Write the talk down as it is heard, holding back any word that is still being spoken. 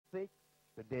message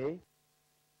today,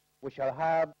 we shall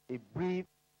have a brief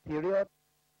period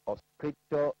of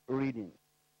scripture reading.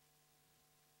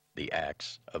 The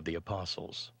Acts of the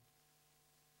Apostles.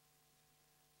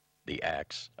 The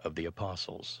Acts of the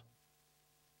Apostles.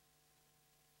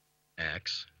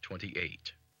 Acts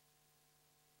 28.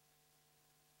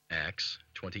 Acts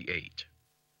 28.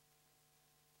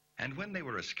 And when they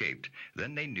were escaped,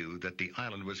 then they knew that the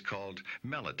island was called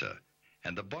Melita.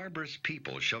 And the barbarous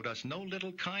people showed us no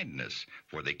little kindness,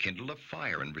 for they kindled a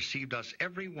fire and received us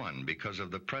every one because of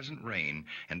the present rain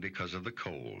and because of the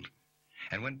cold.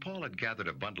 And when Paul had gathered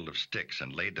a bundle of sticks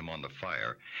and laid them on the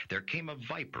fire, there came a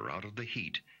viper out of the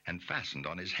heat and fastened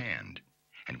on his hand.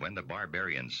 And when the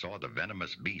barbarians saw the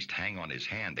venomous beast hang on his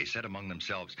hand, they said among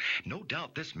themselves, No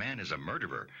doubt this man is a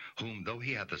murderer, whom though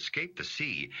he hath escaped the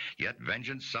sea, yet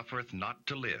vengeance suffereth not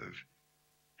to live.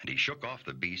 And he shook off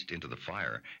the beast into the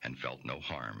fire, and felt no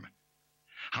harm.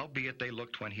 Howbeit they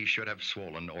looked when he should have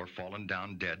swollen or fallen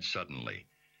down dead suddenly.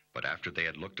 But after they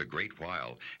had looked a great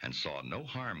while, and saw no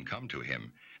harm come to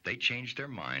him, they changed their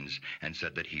minds, and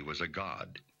said that he was a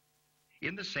god.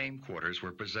 In the same quarters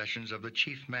were possessions of the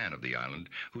chief man of the island,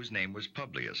 whose name was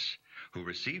Publius, who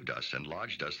received us and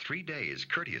lodged us 3 days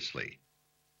courteously.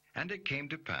 And it came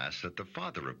to pass that the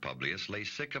father of Publius lay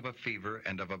sick of a fever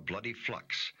and of a bloody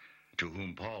flux, to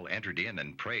whom Paul entered in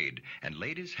and prayed, and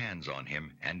laid his hands on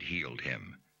him, and healed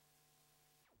him.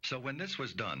 So when this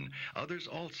was done, others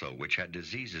also which had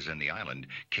diseases in the island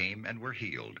came and were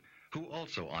healed, who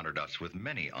also honored us with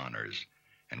many honors.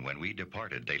 And when we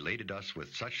departed, they laded us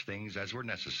with such things as were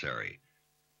necessary.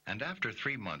 And after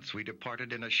 3 months we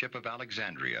departed in a ship of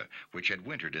Alexandria, which had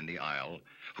wintered in the isle,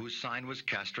 whose sign was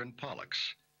Castor and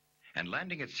Pollux. And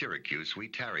landing at Syracuse, we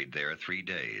tarried there 3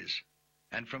 days.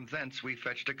 And from thence we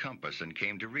fetched a compass and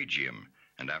came to Rhegium.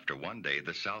 And after 1 day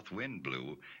the south wind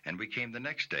blew, and we came the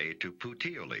next day to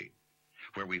Puteoli,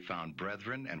 where we found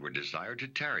brethren, and were desired to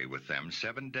tarry with them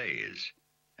 7 days.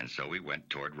 And so we went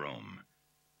toward Rome.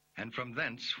 And from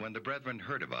thence, when the brethren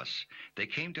heard of us, they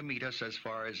came to meet us as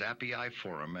far as Appii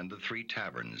Forum and the 3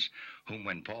 taverns, whom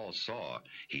when Paul saw,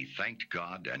 he thanked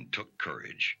God and took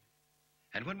courage.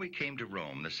 And when we came to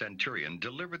Rome, the centurion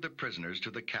delivered the prisoners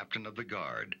to the captain of the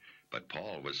guard, but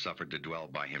Paul was suffered to dwell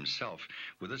by himself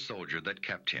with a soldier that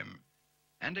kept him.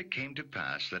 And it came to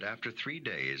pass that after 3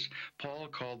 days Paul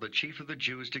called the chief of the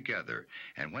Jews together,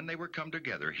 and when they were come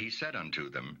together, he said unto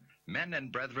them, Men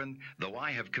and brethren, though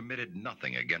I have committed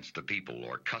nothing against the people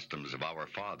or customs of our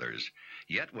fathers,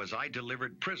 yet was I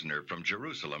delivered prisoner from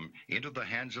Jerusalem into the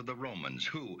hands of the Romans,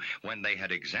 who, when they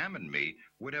had examined me,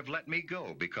 would have let me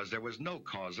go, because there was no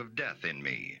cause of death in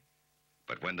me.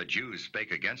 But when the Jews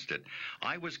spake against it,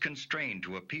 I was constrained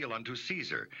to appeal unto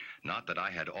Caesar, not that I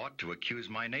had aught to accuse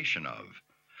my nation of.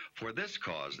 For this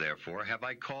cause, therefore, have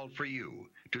I called for you,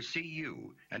 to see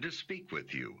you, and to speak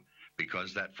with you,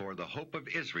 because that for the hope of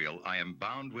Israel I am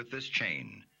bound with this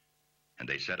chain. And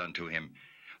they said unto him,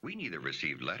 We neither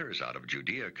received letters out of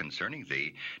Judea concerning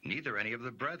thee, neither any of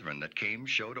the brethren that came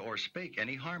showed or spake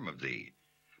any harm of thee.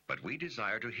 But we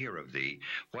desire to hear of thee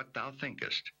what thou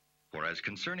thinkest. For as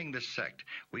concerning this sect,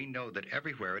 we know that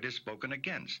everywhere it is spoken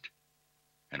against.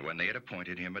 And when they had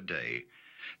appointed him a day,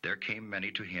 there came many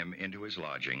to him into his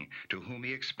lodging, to whom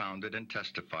he expounded and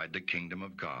testified the kingdom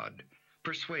of God,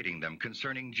 persuading them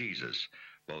concerning Jesus,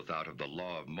 both out of the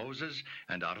law of Moses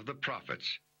and out of the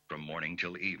prophets, from morning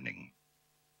till evening.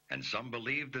 And some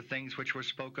believed the things which were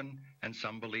spoken, and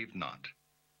some believed not.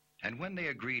 And when they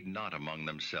agreed not among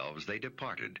themselves, they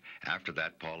departed, after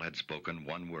that Paul had spoken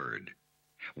 1 word.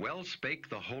 Well spake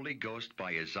the Holy Ghost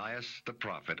by Isaiah the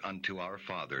prophet unto our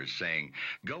fathers, saying,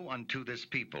 Go unto this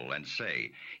people, and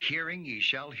say, Hearing ye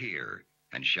shall hear,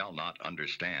 and shall not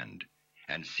understand,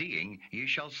 and seeing ye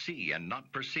shall see, and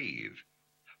not perceive.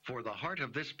 For the heart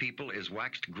of this people is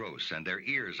waxed gross, and their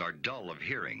ears are dull of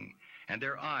hearing, and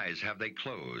their eyes have they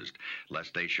closed,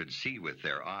 lest they should see with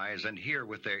their eyes, and hear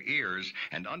with their ears,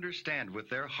 and understand with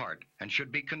their heart, and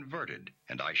should be converted,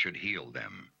 and I should heal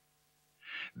them.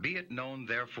 Be it known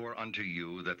therefore unto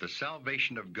you that the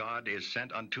salvation of God is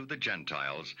sent unto the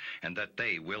Gentiles, and that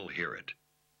they will hear it.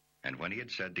 And when he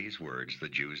had said these words, the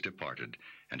Jews departed,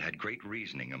 and had great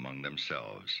reasoning among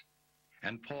themselves.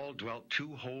 And Paul dwelt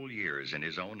 2 whole years in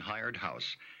his own hired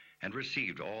house, and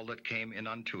received all that came in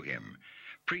unto him,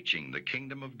 preaching the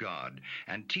kingdom of God,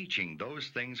 and teaching those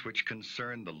things which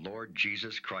concern the Lord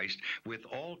Jesus Christ with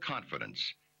all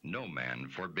confidence, no man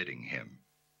forbidding him.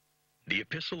 The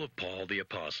Epistle of Paul the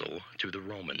Apostle to the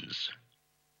Romans.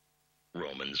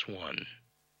 Romans 1.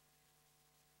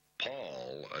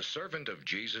 Paul, a servant of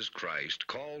Jesus Christ,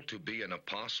 called to be an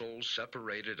apostle,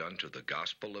 separated unto the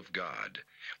gospel of God,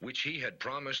 which he had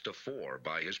promised afore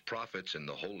by his prophets in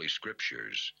the Holy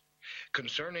Scriptures,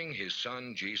 concerning his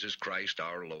Son Jesus Christ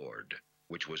our Lord,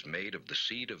 which was made of the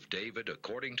seed of David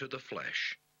according to the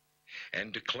flesh,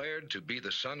 and declared to be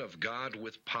the Son of God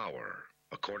with power,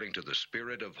 according to the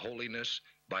Spirit of holiness,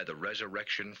 by the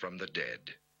resurrection from the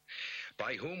dead,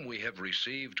 by whom we have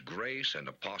received grace and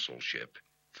apostleship,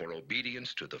 for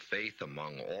obedience to the faith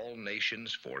among all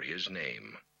nations for his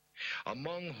name,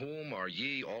 among whom are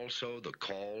ye also the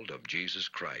called of Jesus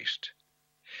Christ.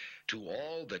 To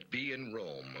all that be in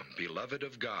Rome, beloved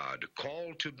of God,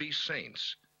 called to be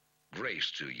saints,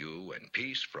 grace to you and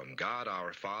peace from God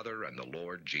our Father and the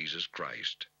Lord Jesus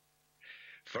Christ.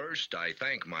 First, I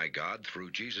thank my God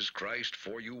through Jesus Christ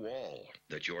for you all,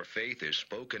 that your faith is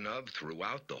spoken of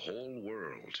throughout the whole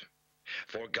world.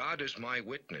 For God is my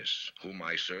witness, whom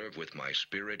I serve with my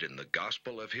spirit in the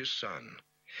gospel of his Son,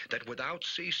 that without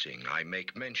ceasing I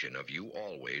make mention of you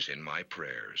always in my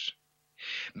prayers,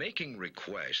 making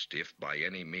request, if by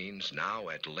any means now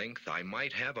at length I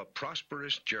might have a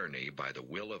prosperous journey by the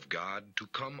will of God to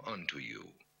come unto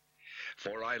you.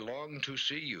 For I long to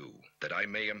see you, that I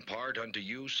may impart unto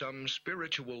you some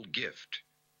spiritual gift,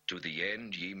 to the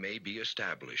end ye may be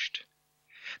established.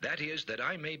 That is, that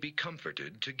I may be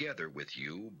comforted together with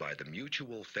you by the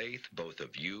mutual faith both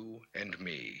of you and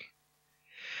me.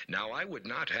 Now I would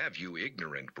not have you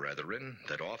ignorant, brethren,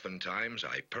 that oftentimes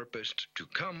I purposed to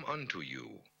come unto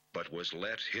you, but was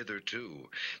let hitherto,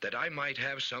 that I might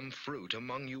have some fruit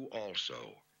among you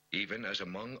also, even as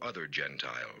among other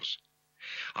Gentiles.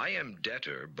 I am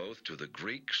debtor both to the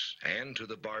Greeks and to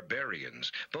the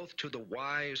barbarians, both to the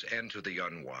wise and to the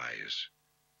unwise.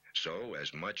 So,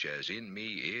 as much as in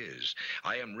me is,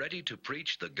 I am ready to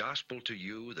preach the gospel to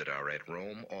you that are at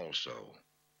Rome also.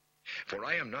 For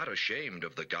I am not ashamed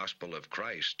of the gospel of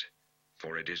Christ,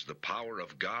 for it is the power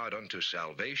of God unto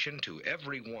salvation to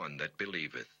every one that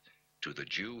believeth, to the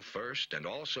Jew first, and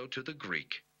also to the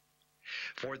Greek.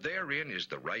 For therein is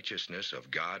the righteousness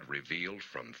of God revealed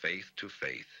from faith to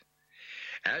faith.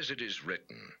 As it is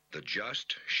written, the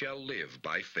just shall live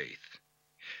by faith.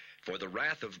 For the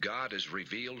wrath of God is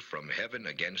revealed from heaven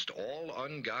against all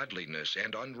ungodliness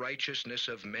and unrighteousness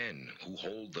of men who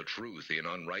hold the truth in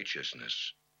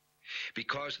unrighteousness.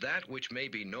 Because that which may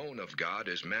be known of God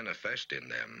is manifest in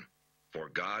them, for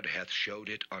God hath showed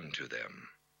it unto them.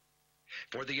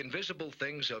 For the invisible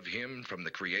things of him from the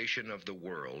creation of the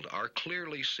world are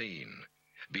clearly seen,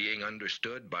 being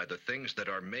understood by the things that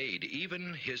are made,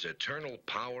 even his eternal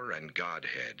power and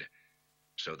Godhead,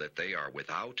 so that they are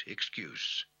without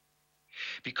excuse.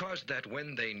 Because that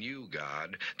when they knew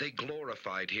God, they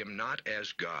glorified him not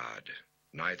as God,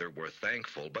 neither were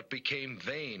thankful, but became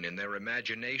vain in their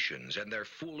imaginations, and their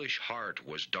foolish heart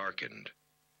was darkened.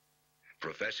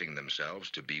 Professing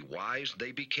themselves to be wise,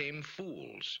 they became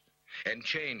fools, and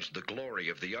changed the glory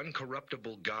of the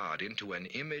uncorruptible God into an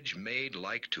image made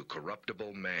like to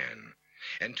corruptible man,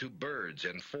 and to birds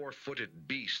and four-footed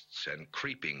beasts and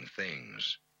creeping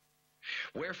things.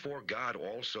 Wherefore God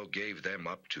also gave them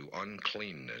up to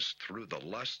uncleanness through the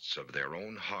lusts of their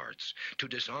own hearts, to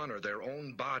dishonor their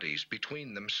own bodies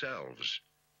between themselves,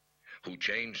 who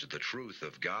changed the truth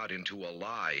of God into a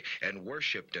lie, and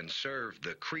worshipped and served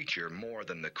the creature more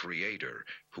than the Creator,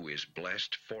 who is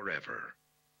blessed forever.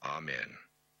 Amen.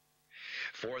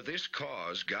 For this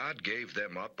cause God gave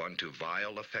them up unto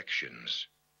vile affections.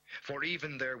 For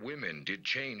even their women did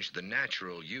change the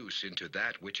natural use into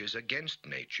that which is against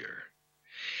nature.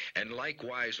 And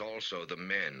likewise also the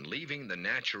men, leaving the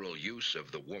natural use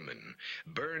of the woman,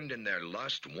 burned in their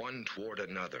lust one toward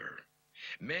another,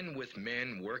 men with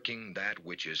men working that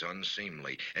which is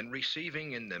unseemly, and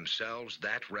receiving in themselves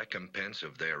that recompense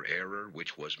of their error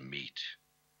which was meet.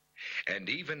 And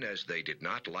even as they did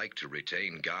not like to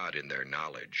retain God in their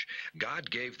knowledge, God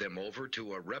gave them over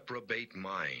to a reprobate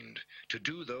mind, to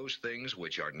do those things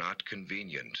which are not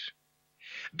convenient,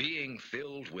 being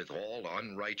filled with all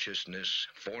unrighteousness,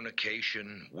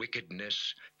 fornication,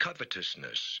 wickedness,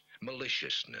 covetousness,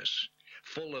 maliciousness,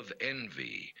 full of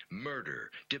envy, murder,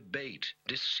 debate,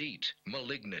 deceit,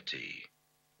 malignity,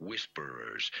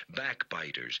 whisperers,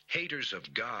 backbiters, haters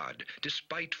of God,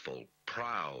 despiteful,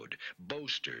 proud,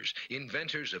 boasters,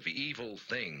 inventors of evil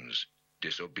things,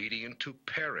 disobedient to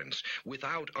parents,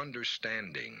 without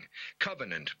understanding,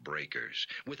 covenant breakers,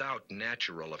 without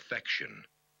natural affection,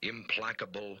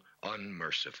 implacable,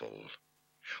 unmerciful,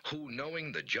 who,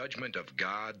 knowing the judgment of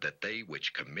God, that they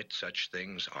which commit such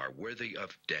things are worthy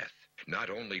of death,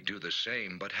 not only do the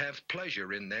same, but have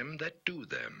pleasure in them that do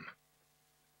them.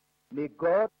 May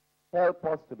God Help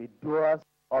us to be doers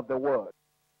of the word